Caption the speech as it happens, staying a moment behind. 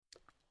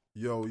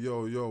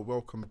Yo,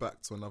 welcome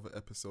back to another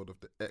episode of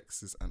the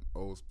X's and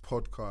O's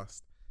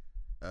podcast.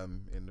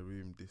 In the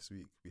room this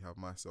week, we have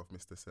myself,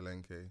 Mr.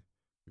 Selenke.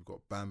 We've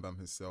got Bam Bam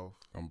himself.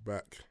 I'm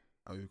back.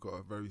 And we've got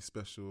a very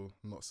special,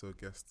 not so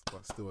guest,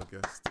 but still a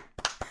guest.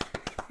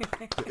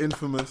 The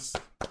infamous,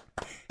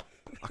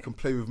 I can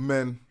play with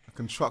men, I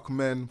can truck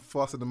men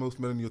faster than most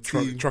men on your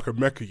team. Truck a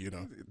Mecca, you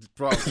know.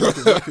 Bro, truck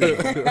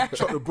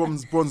the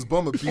bronze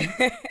bomber B.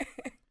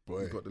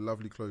 Boy. We've got the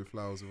lovely Chloe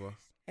Flowers with us.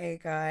 Hey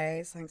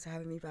guys, thanks for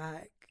having me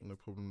back. No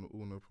problem at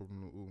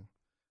all.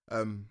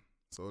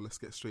 So let's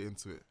get straight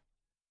into it.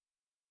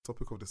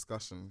 Topic of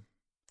discussion: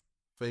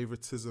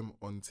 favoritism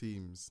on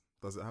teams.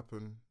 Does it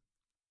happen?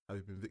 Have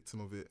you been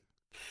victim of it?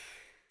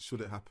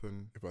 Should it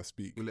happen? If I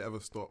speak. Will it ever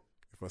stop?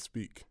 If I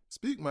speak.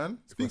 Speak, man.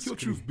 Speak your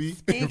truth, B.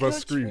 If I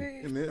scream.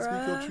 Innit?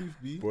 Speak your truth,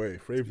 B. Boy,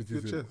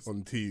 favoritism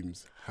on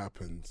teams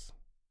happens.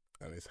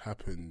 And it's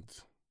happened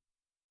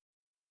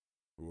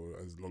for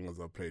as long as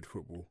I played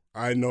football.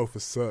 I know for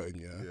certain,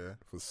 yeah.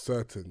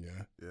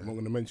 I'm not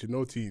going to mention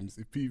no teams.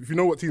 If you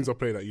know what teams I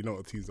played at, you know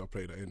what teams I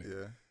played at, innit?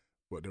 Yeah.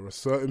 But there are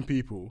certain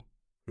people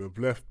who have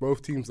left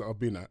both teams that I've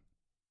been at.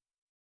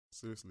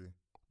 Seriously.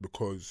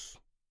 Because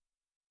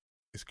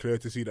it's clear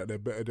to see that they're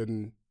better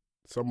than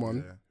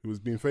someone who was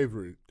being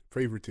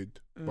favorited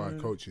by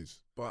coaches.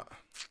 But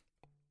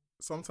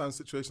sometimes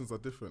situations are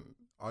different.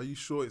 Are you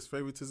sure it's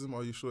favoritism?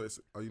 Are you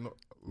not?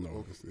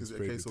 No. Is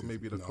it a case of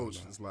maybe the coach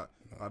is like,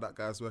 that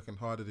guy's working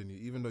harder than you,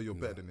 even though you're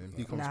better than him?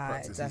 He comes to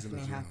practice. It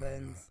definitely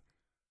happens.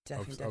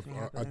 Definitely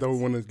happens. I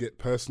don't want to get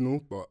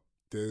personal, but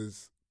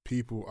there's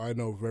people I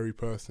know very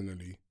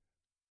personally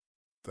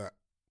that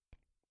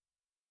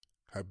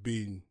have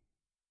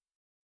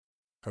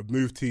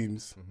moved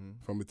teams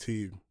from a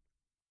team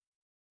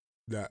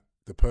that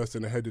the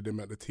person ahead of them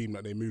at the team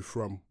that they moved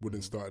from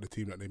wouldn't start at the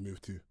team that they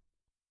moved to.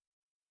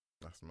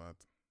 That's mad.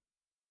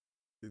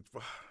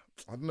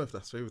 I don't know if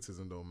that's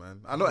favoritism though,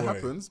 man. I know it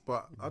happens,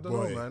 but I don't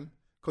know, man.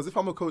 Because if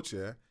I'm a coach,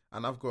 and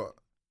I've got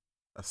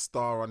a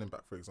star running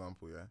back, for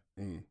example,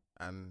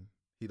 and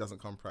he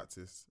doesn't come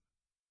practice,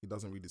 he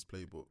doesn't read his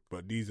playbook.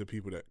 But these are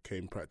people that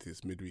came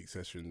practice midweek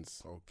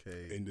sessions.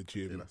 Okay. In the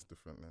gym. Okay, that's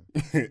different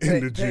then.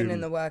 In the gym. Putting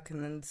in the work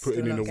and then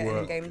still not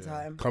getting game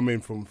time.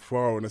 Coming from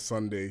far on a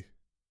Sunday.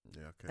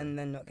 Yeah, okay. And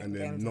then not getting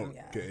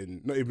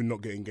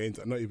game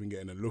time. Not even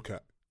getting a look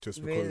at,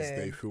 just because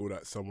they feel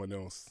that someone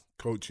else,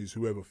 coaches,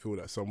 whoever, feel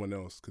that someone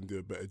else can do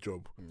a better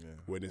job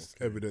when it's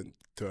evident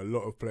to a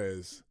lot of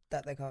players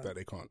that they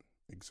can't.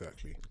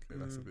 Exactly. Okay,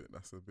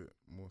 that's a bit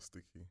more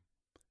sticky.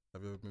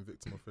 Have you ever been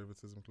victim of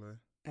favoritism, Claire?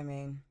 I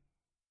mean,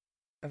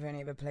 I've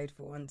only ever played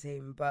for one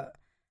team, but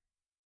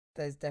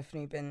there's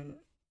definitely been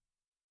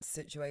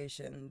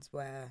situations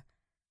where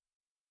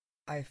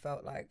I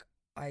felt like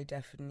I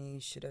definitely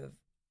should have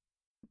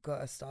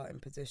got a starting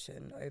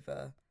position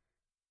over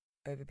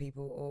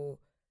people, or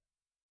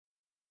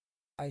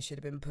I should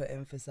have been put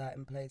in for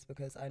certain plays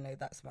because I know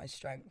that's my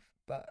strength.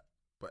 But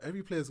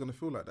every player is going to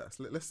feel like that.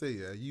 So let's say,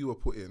 you were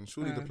put in.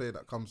 Surely the player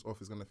that comes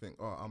off is going to think,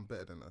 oh, I'm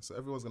better than that. So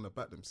everyone's going to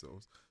back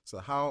themselves. So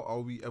how are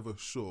we ever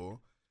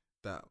sure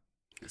that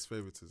it's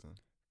favoritism?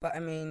 But I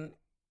mean,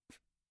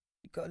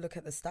 you've got to look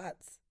at the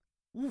stats.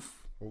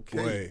 Oof.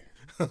 Okay.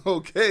 Boy.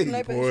 Okay.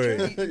 No, but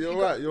it's true. You're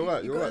right. You've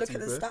got to look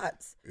at the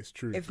stats. It's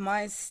true. If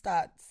my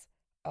stats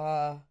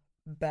are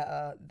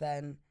better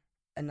than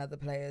another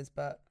player's,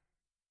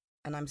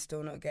 and I'm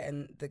still not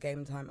getting the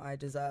game time I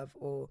deserve,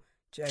 or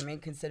do you know what I mean?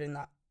 Considering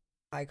that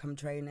I come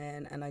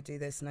training and I do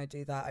this and I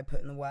do that, I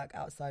put in the work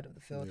outside of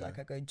the field, like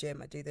I go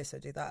gym, I do this, I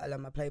do that, I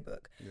learn my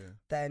playbook,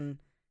 then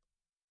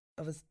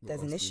obviously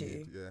there's an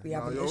issue. We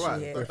have an issue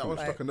here. That one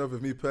struck a nerve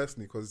with me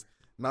personally, because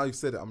now you've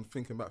said it, I'm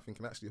thinking,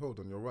 actually, hold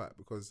on, you're right.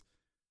 Because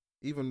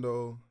even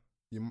though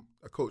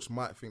a coach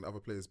might think the other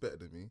player is better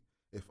than me,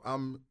 if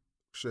I'm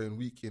showing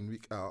week in,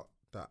 week out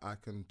that I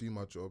can do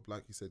my job,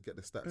 like you said, get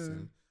the stats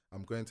in,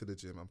 I'm going to the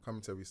gym, I'm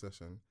coming to every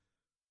session,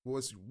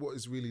 what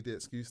is really the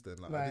excuse then?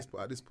 Like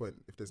at this point,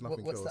 if there's nothing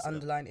else, what's the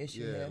underlying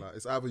issue here? Like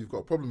it's either you've got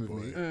a problem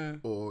with me,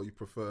 or you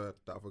prefer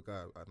that other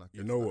guy. And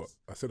you know what?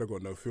 I said I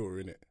got no filter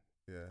in it.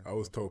 Yeah, I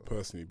was told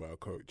personally by a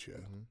coach.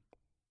 Yeah,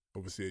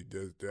 obviously,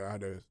 I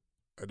had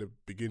at the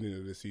beginning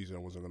of the season I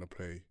wasn't going to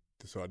play.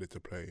 Decided to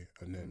play,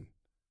 and then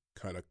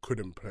kind of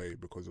couldn't play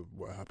because of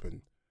what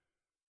happened.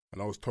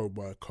 And I was told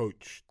by a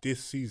coach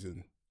this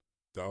season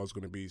that I was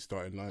going to be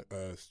starting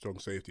strong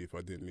safety if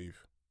I didn't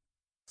leave.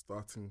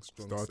 Starting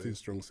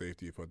strong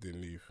safety if I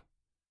didn't leave.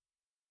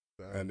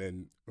 Damn. And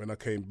then when I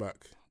came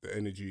back, the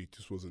energy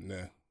just wasn't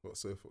there.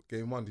 So for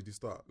game one, did you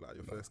start? Like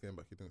your first game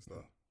back, you didn't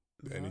start?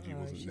 The energy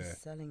wasn't there.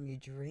 Selling you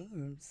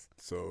dreams.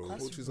 So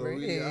that's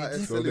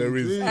rude. So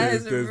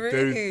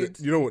there's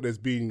you know what? There's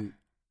been.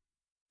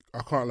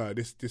 I can't lie.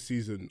 This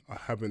season, I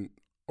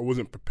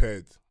wasn't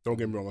prepared. Don't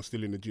get me wrong. I'm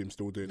still in the gym,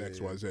 still doing X,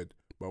 Y, Z.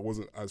 But I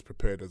wasn't as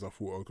prepared as I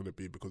thought I was going to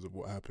be because of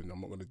what happened.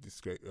 I'm not going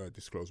to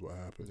disclose what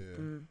happened.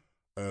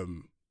 Yeah.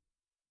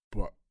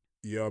 But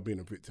yeah, I've been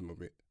a victim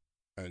of it,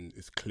 and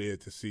it's clear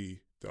to see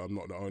that I'm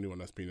not the only one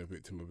that's been a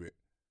victim of it.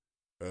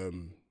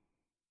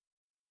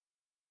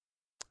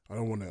 I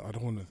don't want to.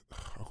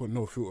 I got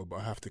no filter, but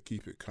I have to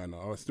keep it kind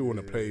of. I still want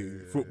to play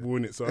football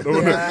in it, so I don't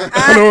want to.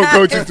 I don't want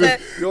coaches to. I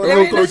don't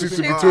want coaches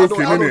to be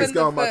talking in it. This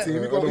guy on my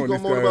team. I don't want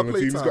this guy on my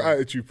team. He's got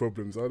attitude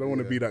problems. I don't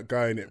want to be that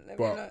guy in it.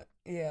 But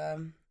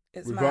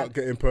it's without mad.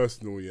 getting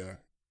personal,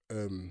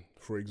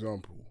 for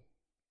example,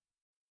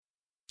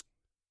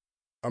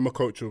 I'm a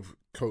coach of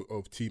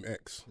Team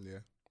X. Yeah.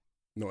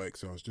 Not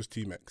XLs, just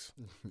Team X.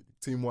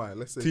 Team Y.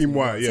 Let's say Team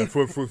Y. Yeah.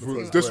 For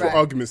just for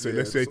argument's sake,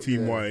 let's say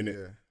Team Y in it.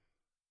 Yeah.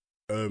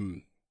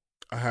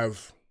 I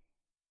have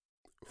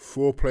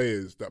 4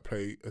 players that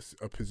play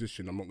a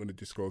position. I'm not going to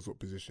disclose what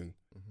position.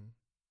 Mm-hmm.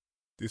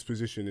 This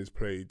position is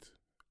played,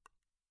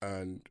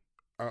 and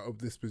out of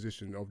this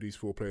position, of these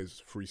 4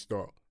 players, 3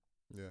 start.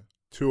 Yeah.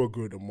 2 are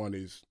good and 1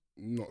 is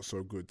not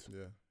so good.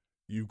 Yeah.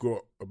 You've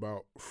got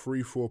about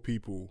 3-4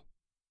 people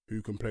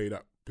who can play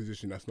that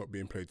position that's not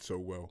being played so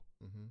well,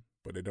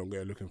 but they don't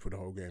get a look in for the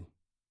whole game.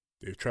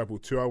 They've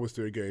travelled 2 hours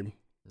to a game.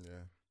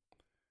 Yeah.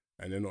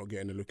 And they're not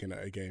getting a look in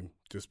at a game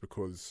just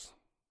because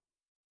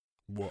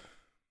what?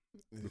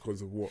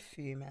 Because of what?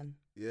 Fuming.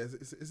 Yeah,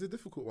 it's a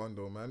difficult one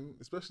though, man.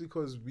 Especially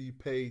because we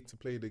pay to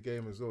play the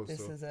game as well.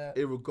 This so is it.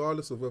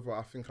 Irregardless of whether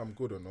I think I'm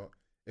good or not,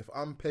 if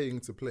I'm paying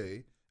to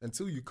play,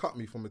 until you cut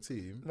me from a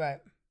team, right?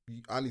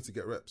 I need to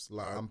get reps.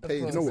 Like I'm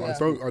paying. Course, You know what?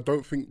 yeah. I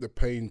don't think the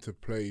paying to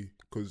play,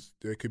 because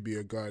there could be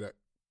a guy that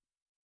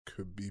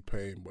could be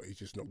playing, but he's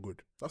just not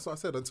good. That's what I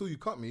said. Until you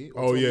cut me.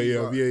 Oh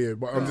yeah.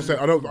 But I'm just saying,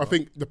 I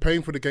think the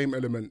paying for the game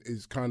element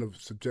is kind of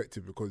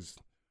subjective, because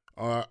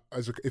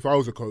if I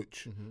was a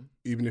coach,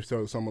 even if there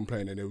was someone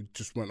playing and they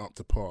just went up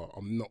to par,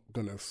 I'm not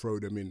gonna throw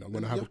them in. I'm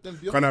gonna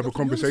have a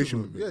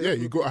conversation with them. Yeah,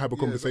 you got to have a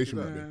conversation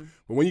with them.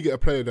 But when you get a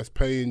player that's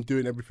playing,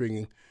 doing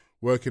everything,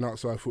 working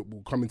outside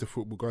football, coming to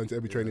football, going to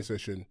every training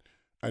session,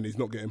 and he's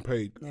not getting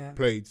played,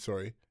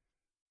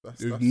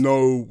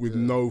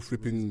 no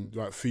flipping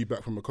like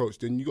feedback from a coach,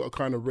 then you got to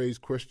kind of raise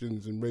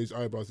questions and raise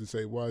eyebrows and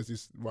say, why is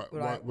this?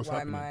 What's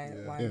happening?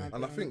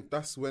 And I think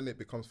that's when it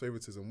becomes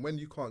favoritism. When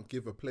you can't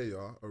give a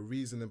player a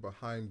reasoning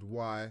behind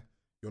why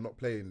you're not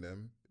playing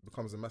them, it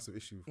becomes a massive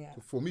issue. Yeah.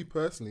 For me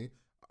personally,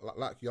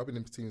 like you, I've been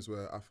in teams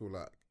where I feel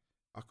like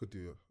I could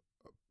do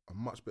a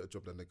much better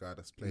job than the guy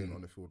that's playing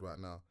on the field right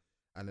now.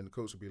 And then the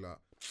coach will be like,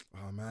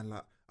 oh man,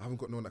 like I haven't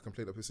got no one that can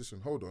play that position.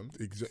 Hold on.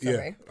 Exactly.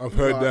 Yeah, I've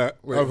heard that.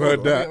 I've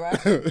heard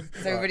that.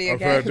 Is everybody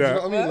okay? I've heard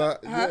that. You know what I mean? Like,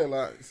 yeah,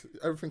 like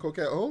everything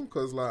okay at home?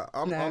 Because like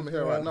I'm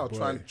here right now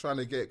trying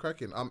to get it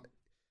cracking. I'm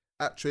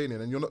at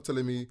training, and you're not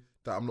telling me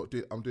that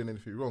I'm doing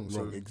anything wrong.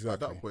 So at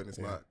that point, it's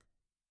like,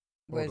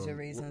 where's your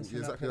reason?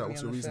 Exactly that.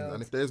 What's your reason?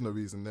 And if there is no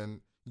reason,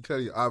 then you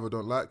clearly either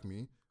don't like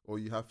me or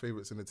you have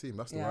favourites in the team.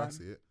 That's the way I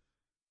see it.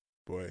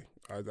 Boy,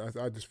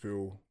 I just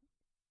feel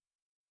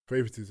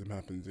favoritism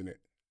happens in it,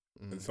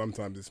 and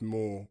sometimes it's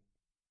more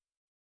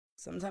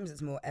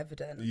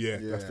evident. Yeah,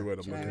 that's the word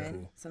I'm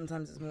looking for.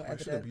 Sometimes it's more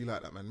evident. It shouldn't be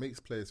like that, man. Makes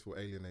players feel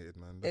alienated,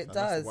 man. It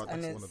does, that's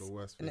one of the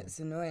worst and it's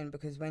annoying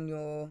because when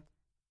you're,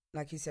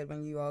 like you said,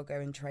 when you are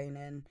going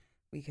training,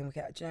 we can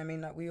get. Do you know what I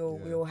mean? Like we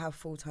all have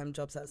full-time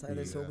jobs outside of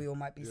this, or we all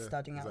might be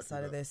studying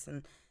outside of this,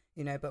 and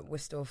but we're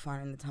still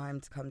finding the time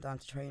to come down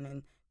to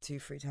training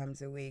 2-3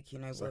 times a week.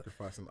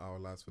 Sacrificing our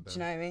lives for them. Do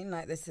you know what I mean?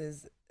 Like this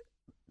is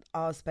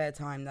our spare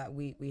time that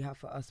we have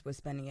for us. We're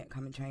spending it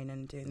coming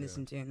training, doing this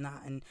and doing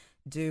that, and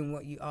doing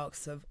what you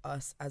ask of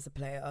us as a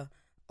player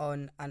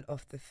on and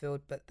off the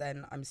field. But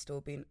then I'm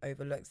still being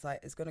overlooked. It's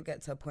like it's gonna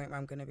get to a point where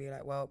I'm gonna be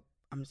like, well,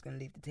 I'm just gonna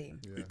leave the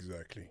team. Yeah.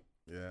 Exactly.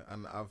 Yeah,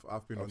 and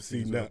I've been on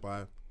teams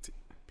whereby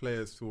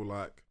players feel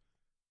like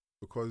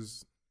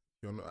because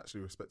you're not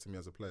actually respecting me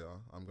as a player,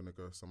 I'm gonna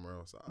go somewhere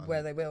else.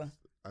 Where they will.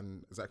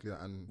 And exactly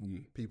that.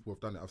 And people have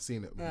done it. I've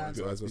seen it. Yeah.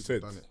 As I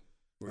said.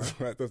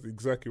 That's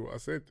exactly what I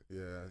said.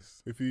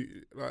 Yes. If you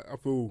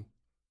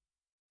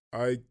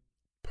I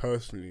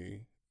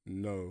personally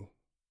know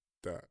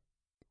that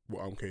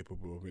what I'm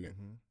capable of in it,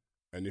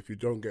 and if you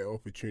don't get an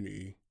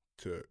opportunity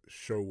to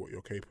show what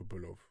you're capable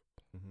of,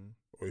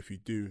 or if you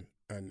do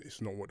and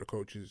it's not what the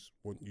coaches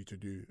want you to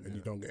do, and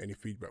you don't get any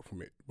feedback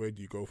from it, where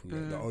do you go from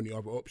there? The only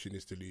other option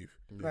is to leave,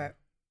 right?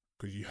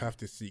 Because you have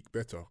to seek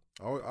better.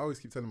 I always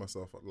keep telling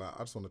myself, like,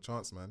 I just want a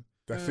chance, man.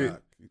 That's it.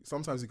 Like,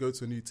 sometimes you go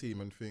to a new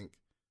team and think,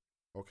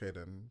 okay,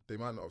 then they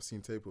might not have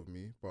seen tape of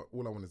me, but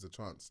all I want is a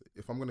chance.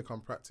 If I'm going to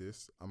come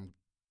practice, I'm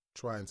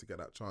trying to get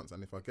that chance.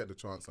 And if I get the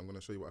chance, I'm going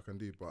to show you what I can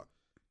do. But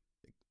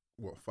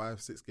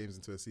 5-6 games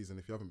into a season,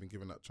 if you haven't been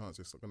given that chance,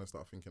 you're going to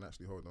start thinking,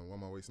 actually, hold on, why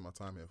am I wasting my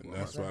time here for? And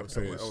that's why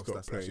players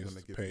stop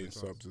paying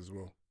subs as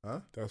well. Huh?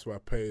 That's why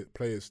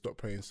players stop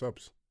playing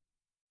subs.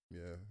 Yeah,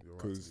 you're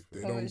right. Because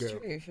they don't get.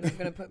 True. If you're not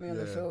going to put me on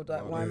the field,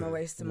 like, why am I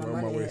wasting my money?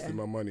 Why am I wasting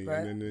my money?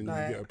 Right? And then you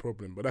get a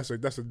problem. But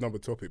that's another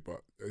topic.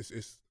 But it's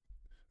as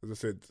I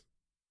said.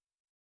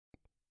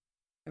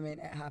 I mean,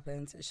 it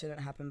happens. It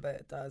shouldn't happen, but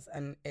it does,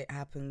 and it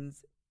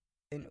happens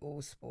in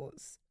all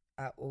sports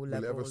at all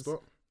levels. Will it ever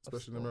stop?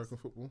 Especially in American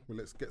football? Will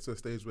it get to a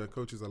stage where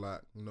coaches are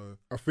like, no?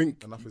 I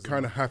think you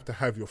kind of have to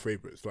have your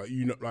favourites. Like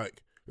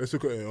let's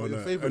look at it. Your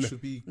favourites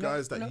should be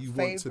guys that you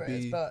want to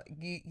be. But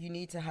you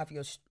need to have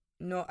your.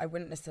 I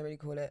wouldn't necessarily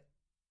call it.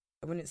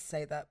 I wouldn't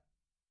say that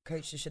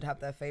coaches should have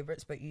their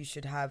favourites, but you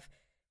should have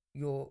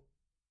your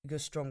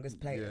strongest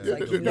players. Yeah.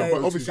 Like, Yeah, you know,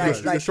 but obviously like,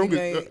 your like,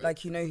 strongest,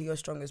 like, you know who your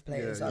strongest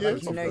players Yeah, are. yeah,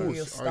 Like, you of know who course.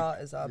 your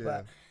starters are. Yeah.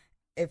 But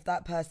if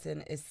that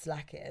person is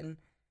slacking,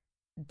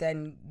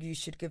 then you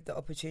should give the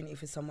opportunity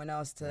for someone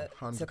else to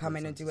come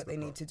in and do what they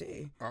need to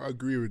do. I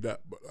agree with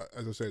that, but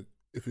as I said,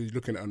 if you're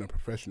looking at it on a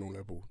professional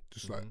level,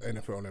 just like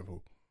NFL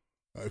level,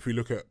 if we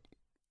look at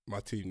my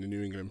team, the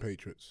New England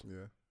Patriots,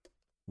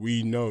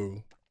 we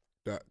know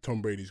that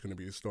Tom Brady's going to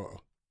be a starter.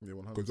 Yeah,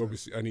 100%. Because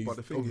obviously, but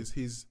the thing is,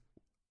 he's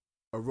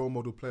a role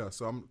model player.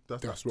 So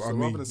that's what so I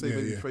mean. rather than say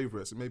maybe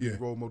favourites, it may be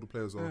role model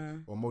players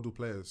or model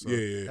players. So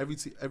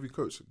every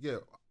coach,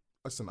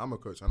 listen, I'm a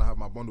coach and I have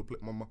my model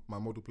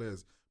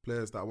players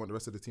that I want the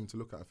rest of the team to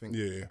look at. I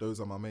think those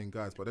are my main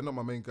guys, but they're not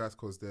my main guys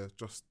because they're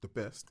just the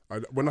best.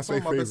 When I say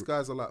my best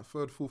guys are like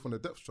third, fourth on the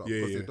depth chart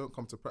because they don't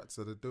come to practice,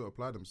 so they don't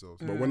apply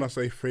themselves. But when I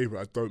say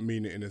favourite, I don't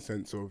mean it in a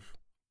sense of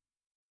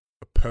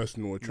a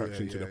personal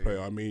attraction to the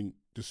player. I mean,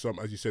 just some,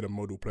 as you said, a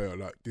model player.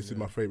 Like, this is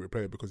my favourite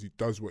player because he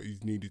does what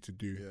he's needed to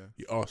do.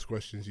 He asks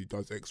questions, he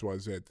does X, Y,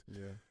 Z.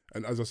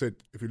 And as I said,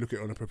 if you look at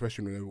it on a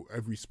professional level,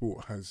 every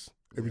sport has,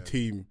 every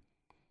team,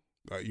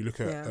 like you look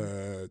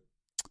at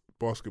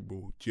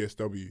basketball,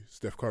 GSW,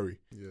 Steph Curry.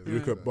 You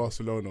look at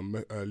Barcelona,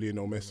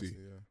 Lionel Messi.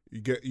 You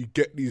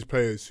get these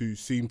players who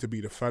seem to be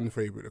the fan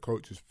favourite, the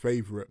coach's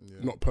favourite,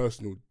 not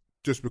personal,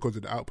 just because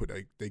of the output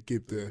they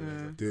give,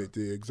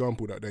 the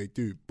example that they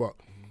do. But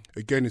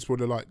again, it's for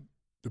the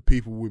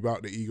people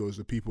without the egos,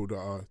 the people that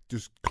are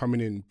just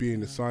coming in, being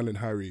the silent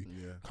Harry,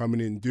 coming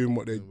in, doing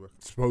what they're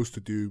supposed to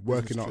do,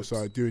 working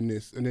outside, doing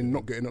this, and then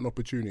not getting an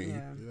opportunity.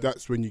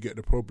 That's when you get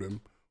the problem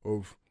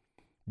of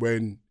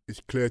when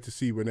it's clear to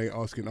see when they're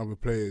asking other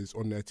players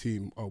on their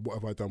team, oh, what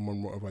have I done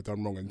wrong, what have I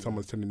done wrong, and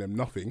someone's telling them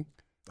nothing.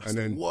 That's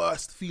the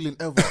worst feeling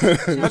ever.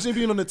 Imagine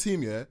being on a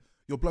team,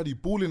 you're bloody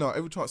balling out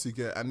every chance you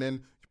get, and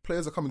then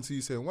players are coming to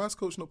you saying, why is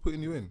coach not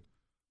putting you in?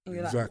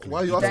 Exactly.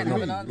 Why are you asking me?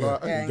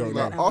 You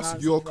don't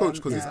ask your coach,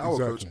 because it's our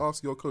coach.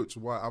 Ask your coach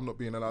why I'm not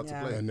being allowed to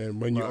play. And then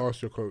when you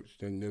ask your coach,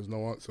 then there's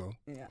no answer.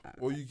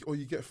 Or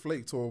you get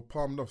flaked or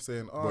palmed off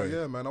saying,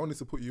 yeah, man, I wanted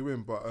to put you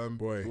in, but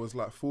it was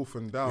like fourth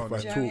and down. It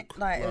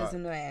was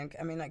annoying.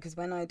 I mean, like, because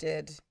when I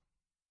did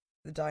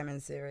the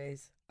Diamond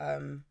series,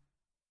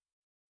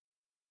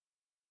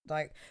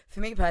 like,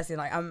 for me personally,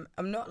 like, I'm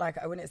not like,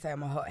 I wouldn't say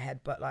I'm a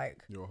hothead, but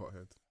like, you're a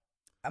hothead.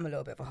 I'm a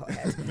little bit of a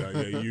hothead.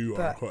 You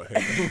are a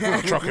hothead. I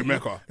was trucking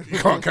Mecca. You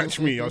can't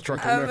catch me. I was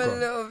trucking Mecca. I'm a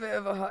little bit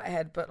of a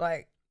hothead, but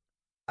like,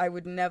 I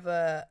would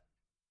never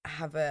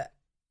have a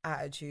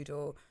attitude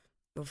or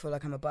feel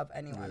like I'm above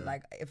anyone.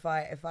 Like, if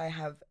I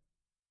have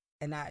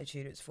an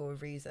attitude, it's for a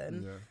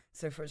reason.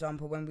 So, for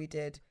example, when we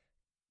did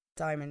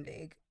Diamond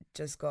League,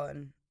 just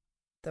gone,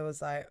 there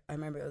was like, I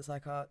remember it was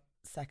like our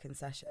second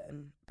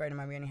session. Bearing in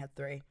mind we only had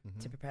 3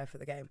 to prepare for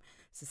the game.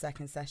 It's the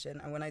second session,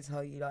 and when I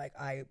tell you, like,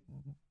 I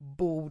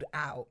bawled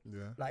out,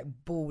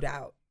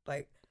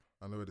 like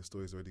I know where the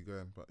story's already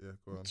going, but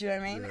go on. Do you know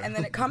what I mean? And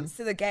then it comes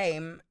to the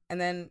game,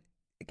 and then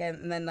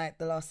like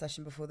the last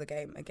session before the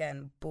game,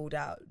 again, bawled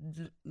out,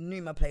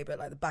 knew my playbook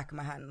like the back of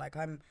my hand, like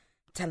I'm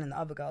telling the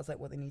other girls like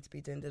what they need to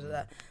be doing.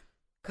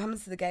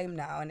 Comes to the game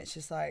now, and it's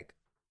just like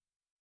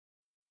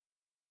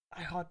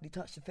I hardly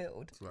touch the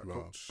field. It's like,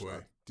 coach,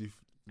 do you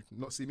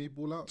not see me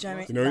ball out? Do you know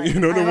what I mean? Like, you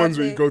know the ones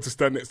where you go to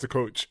stand next to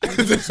coach. Tap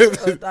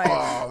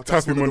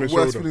him on the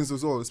worst feelings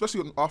as well,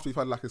 especially after you've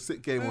had like a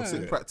sick game or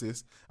sick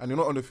practice, and you're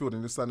not on the field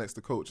and you stand next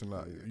to coach and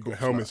like you got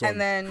helmets on.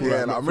 And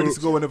then I'm ready to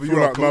go whenever you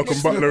are. Like Malcolm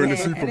Butler in the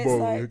Super Bowl,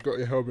 like, you've got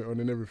your helmet on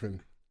and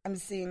everything. I'm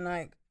seeing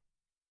like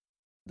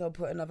they'll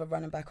put another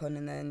running back on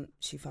and then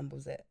she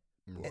fumbles it.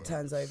 It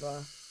turns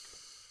over.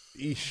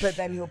 Eesh. But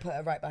then he'll put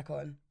her right back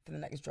on for the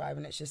next drive,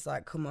 and it's just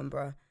like, come on,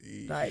 bro.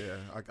 Like,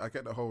 I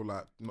get the whole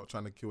like not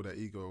trying to kill their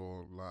ego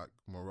or like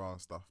morale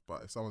and stuff,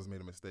 but if someone's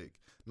made a mistake,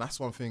 and that's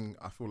one thing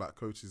I feel like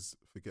coaches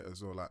forget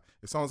as well. Like,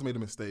 if someone's made a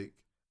mistake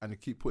and you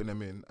keep putting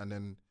them in, and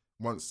then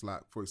once,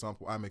 like, for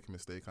example, I make a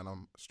mistake and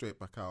I'm straight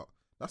back out,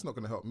 that's not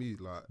going to help me,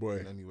 like,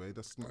 in any way.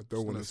 That's not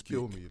going to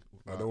kill me.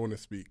 Like, I don't want to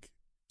speak.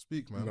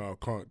 Speak, man. No,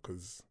 I can't,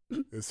 because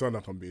it sounds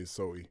like I'm being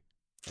salty.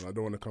 And I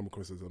don't want to come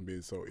across as I'm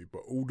being salty.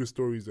 But all the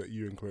stories that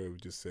you and Chloe have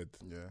just said,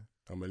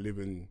 I'm a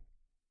living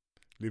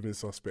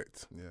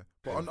suspect. Yeah.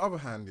 But on the other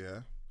hand,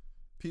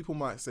 people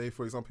might say,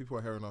 for example, people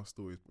are hearing our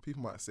stories, but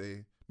people might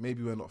say,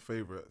 maybe we're not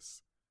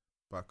favourites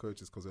by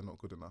coaches because they're not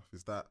good enough.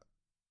 Is that...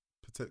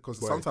 Because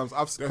sometimes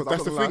that's the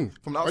thing.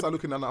 From the outside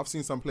looking in, I've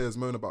seen some players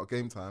moan about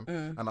game time,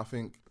 and I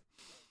think,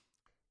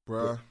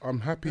 bruh,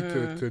 I'm happy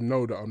to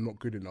know that I'm not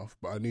good enough,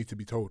 but I need to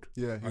be told.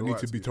 I need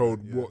to be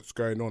told what's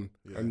going on,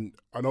 and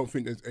I don't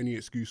think there's any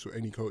excuse for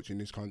any coach in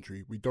this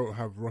country. We don't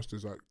have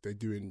rosters like they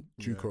do in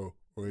JUCO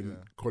or in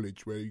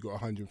college, where you got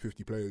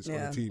 150 players on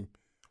a team.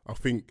 I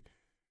think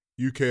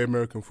UK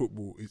American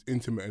football is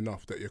intimate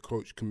enough that your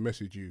coach can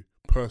message you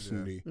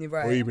personally,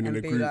 or even in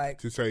a group, like,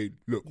 to say,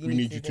 look, we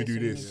need you to do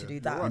this,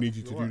 we need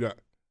you to do that.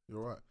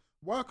 You're right.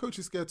 Why are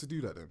coaches scared to do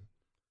that then?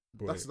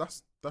 Boy,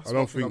 that's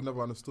one thing I've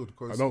never understood.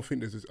 I don't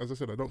think there's, as I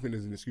said, I don't think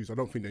there's an excuse. I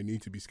don't think they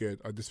need to be scared.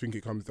 I just think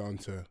it comes down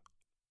to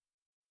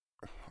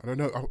I don't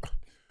know.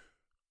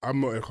 I'm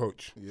not a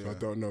coach, so I Yeah.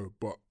 don't know.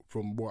 But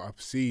from what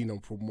I've seen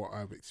and from what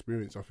I've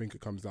experienced, I think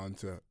it comes down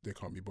to they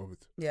can't be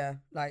bothered. Yeah,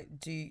 like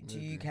do you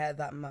Maybe. care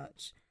that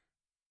much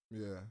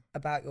Yeah.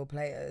 about your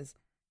players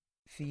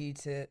for you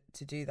to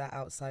do that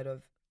outside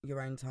of your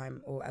own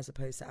time, or as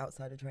opposed to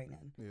outside of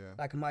training? Yeah.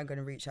 Like, am I going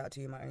to reach out to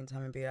you in my own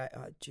time and be like,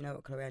 oh, do you know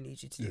what, Chloe, I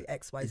need you to do Yeah,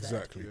 X, Y, Z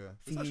Exactly. Yeah.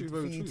 for It's actually you,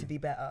 very true. to be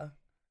better?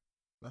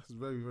 That's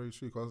very, very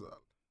true. Because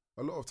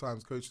a lot of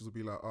times coaches will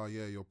be like, "Oh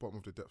yeah, you're bottom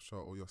of the depth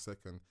chart or you're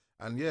second."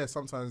 And yeah,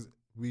 sometimes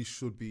we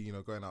should be,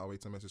 going out our way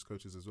to message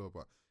coaches as well.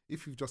 But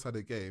if you've just had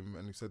a game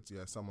and you said,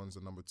 yeah, someone's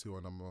a number 2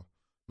 or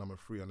number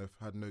 3, and they've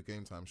had no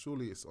game time,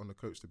 surely it's on the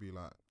coach to be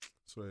like,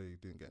 "Sorry, you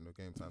didn't get no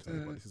game time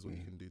today, but this is what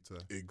you can do to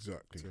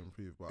Exactly.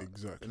 improve." But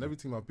Exactly. in every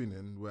team I've been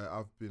in, where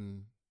I've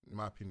been, in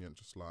my opinion,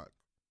 just like,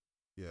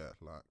 yeah,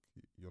 like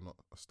you're not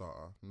a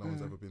starter. No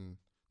one's ever been.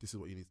 This is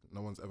what you need.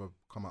 No one's ever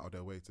come out of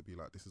their way to be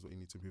like, this is what you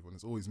need to improve on.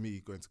 It's always me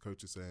going to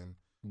coaches saying,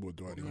 What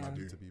do I need Yeah. to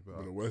do? to be better.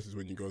 But the worst is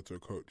when you go to a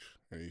coach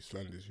and he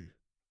slanders you.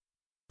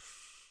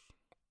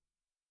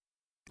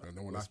 I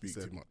don't want to Like you speak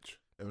too said, much.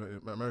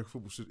 American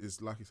football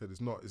is, like you said,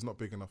 it's not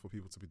big enough for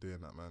people to be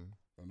doing that, man.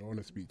 I don't want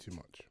to speak too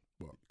much.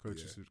 But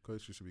Coaches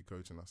should be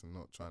coaching us and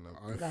not trying to.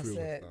 I That's feel-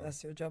 it.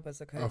 That's your job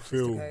as a coach. I is to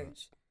feel-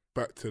 coach.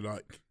 back to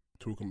like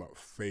talking about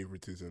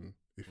favoritism,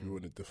 if you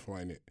want to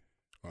define it,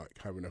 like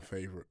having a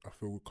favorite. I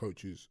feel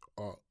coaches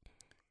are.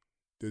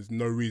 There's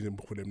no reason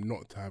for them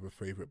not to have a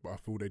favorite, but I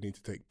feel they need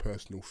to take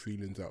personal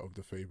feelings out of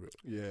the favorite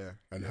Yeah,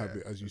 and yeah, have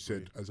it, as you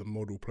said, agreed. as a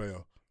model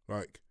player.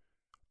 Like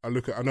I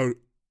know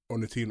on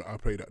the team that I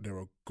played at, there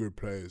are good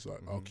players.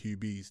 Like our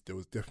QBs, there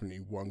was definitely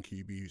one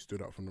QB who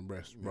stood out from the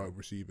rest. Yeah. Wide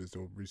receivers,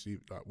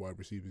 wide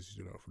receivers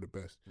who stood out from the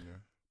best. Yeah,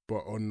 But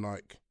on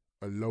like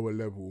a lower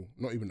level,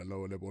 not even a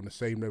lower level, on the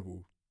same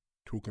level,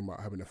 talking about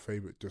having a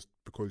favourite just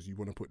because you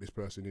want to put this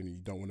person in and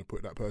you don't want to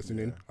put that person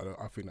in,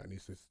 I think that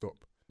needs to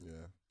stop.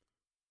 yeah.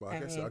 But I I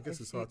guess mean,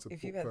 it's hard to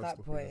if put you at that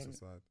personal feelings point-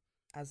 aside.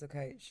 As a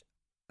coach,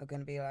 are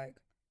going to be like,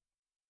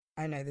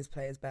 I know this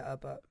player's better,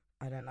 but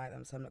I don't like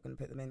them, so I'm not going to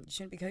put them in. You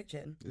shouldn't be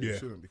coaching. You Yeah,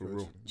 shouldn't be for coaching.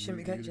 real. You shouldn't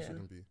be really coaching.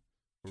 Shouldn't be.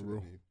 For Shouldn't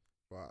real. be.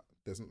 But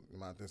there's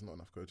not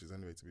enough coaches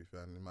anyway, to be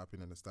fair. And in my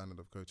opinion, the standard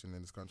of coaching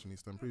in this country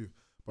needs to improve.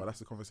 But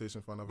that's a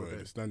conversation for another But day.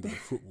 the standard of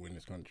football in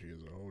this country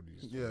as a whole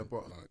is Yeah,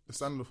 but like, the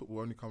standard of football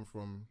only come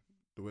from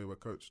the way we're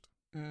coached.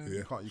 Mm.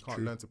 Yeah. You can't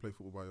true. learn to play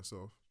football by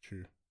yourself.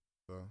 true.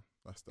 So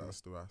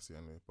that's the way I see it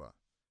anyway. But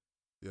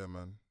yeah,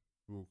 man,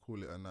 we'll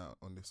call it a night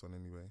on this one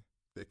anyway.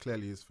 There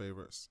clearly is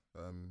favourites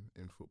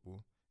in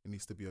football. It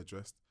needs to be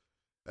addressed.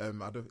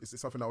 Is it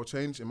something that will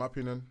change? In my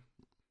opinion,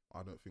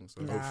 I don't think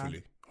so. Nah.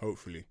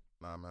 Hopefully.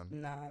 Nah, man.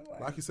 Nah, it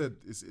won't. Like you said,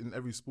 it's in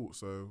every sport.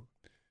 So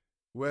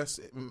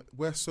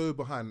we're so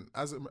behind.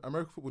 As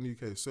American football in the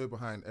UK is so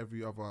behind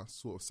every other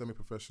sort of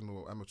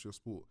semi-professional amateur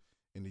sport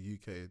in the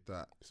UK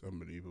that It's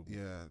unbelievable.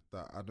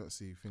 that I don't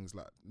see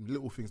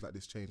little things like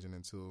this changing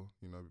until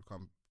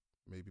become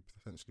maybe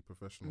potentially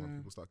professional and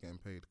people start getting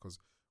paid. Because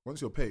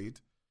once you're paid,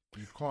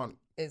 you can't.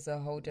 It's a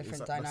whole different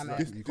that's dynamic.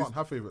 exactly- you can't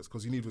have favourites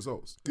because you need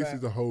results. This Right.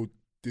 is a whole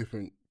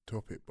different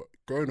topic, but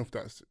going off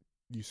that,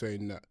 you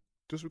saying that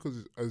just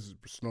because, as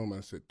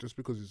Snowman said, just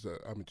because it's an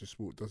amateur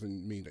sport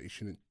doesn't mean that you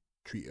shouldn't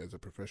treat it as a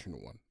professional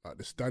one. Like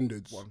the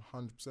standards,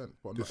 100%.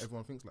 But This- not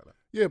everyone thinks like that.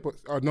 yeah, but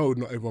I know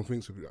not everyone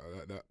thinks of it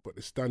like that, but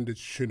the standards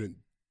shouldn't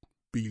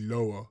be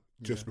lower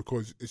just Yeah.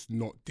 because it's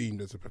not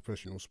deemed as a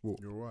professional sport.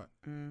 You're right.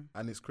 Mm.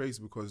 And it's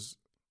crazy because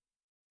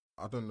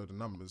I don't know the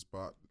numbers,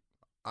 but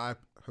I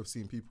have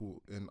seen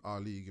people in our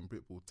league in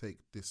Britball take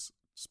this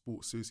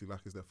sport seriously, like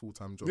it's their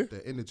full-time job. Yeah. They're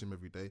in the gym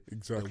every day.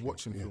 Exactly. They're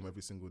watching yeah. film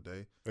every single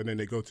day. And then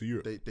they go to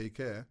Europe. They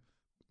care.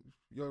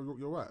 You're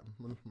right.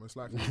 Most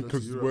likely to go to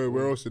Because Europe where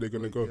or- else are they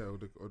going to go? Yeah,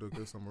 or they'll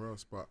go somewhere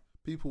else. But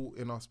people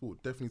in our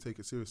sport definitely take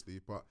it seriously.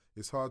 But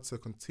it's hard to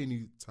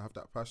continue to have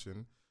that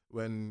passion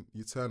when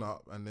you turn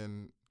up and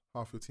then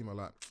half your team are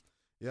like,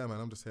 yeah,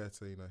 man, I'm just here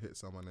to hit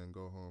someone and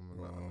go home.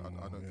 And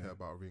I don't yeah. care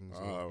about rings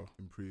or Oh,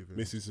 improving.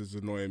 Mrs. is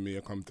annoying me.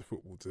 I come to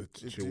football to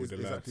chill with the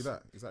exactly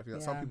lads. Exactly that.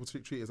 Yeah. Some people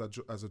treat it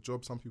as a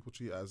job. Some people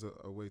treat it as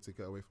a way to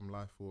get away from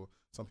life, or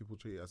some people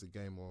treat it as a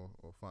game or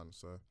fun.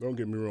 So Don't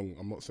get me wrong.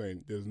 I'm not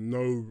saying there's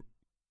no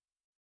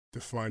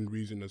defined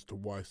reason as to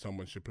why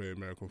someone should play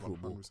American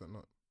football, 100%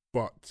 not.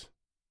 but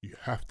you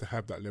have to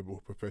have that level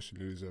of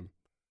professionalism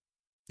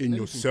in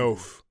Anything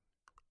yourself.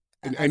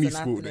 In As any an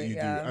sport that athlete, you do,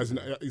 yeah.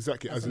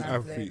 as an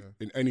athlete,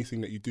 Yeah. in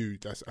anything that you do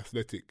that's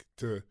athletic,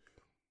 to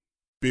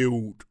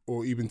build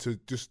or even to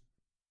just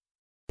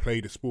play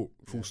the sport,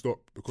 full Yeah. stop.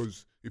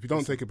 Because if you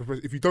don't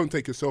if you don't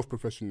take yourself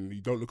professionally,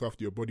 you don't look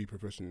after your body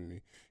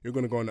professionally, you're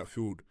going to go on that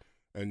field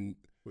and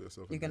Put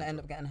yourself You're in going to danger. end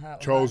up getting hurt.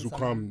 or Charles hurting will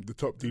someone. come, the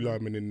top D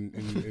lineman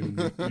in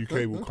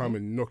UK will come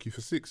and knock you for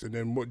 6, and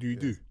then what do you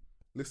do?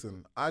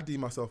 Listen, I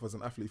deem myself as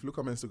an athlete. If you look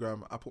on my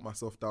Instagram, I put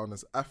myself down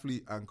as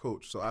athlete and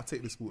coach. So I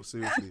take the sport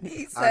seriously.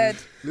 He And said,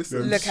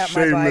 listen, look at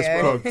my Shameless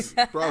bio. plugs.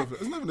 bro,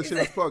 it's not even a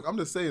shameless plug. I'm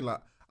just saying, like,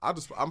 I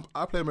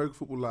play American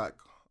football like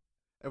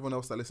everyone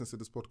else that listens to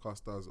this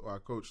podcast does, or I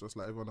coach just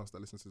like everyone else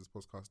that listens to this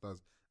podcast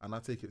does, and I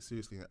take it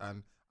seriously.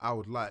 And I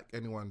would like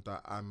anyone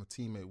that I'm a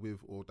teammate with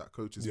or that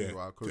coaches me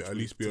or I coach to at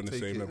least be on the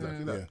same level.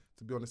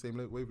 To be on the same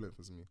wavelength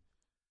as me.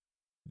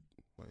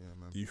 But yeah,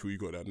 man. Do you feel you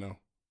got that now?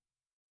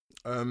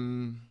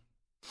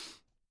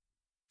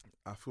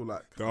 I feel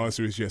like the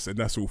answer is yes, and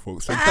that's all,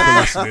 folks. Thank you for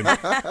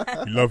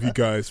listening. We love you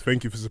guys.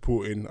 Thank you for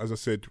supporting. As I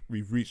said,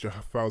 we've reached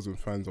 1,000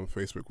 fans on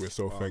Facebook. We're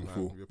so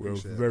thankful. Man, we're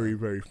very,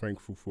 very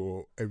thankful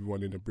for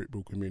everyone in the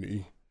Britball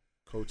community.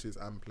 Coaches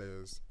and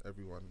players,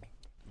 everyone,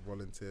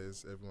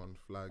 volunteers, everyone,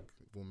 flag,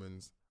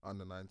 women's,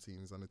 under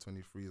 19s, under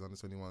 23s, under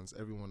 21s,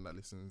 everyone that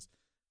listens,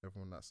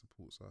 everyone that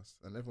supports us,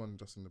 and everyone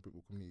just in the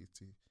Britball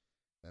community.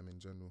 In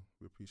general,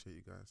 we appreciate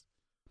you guys.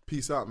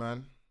 Peace out,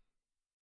 man.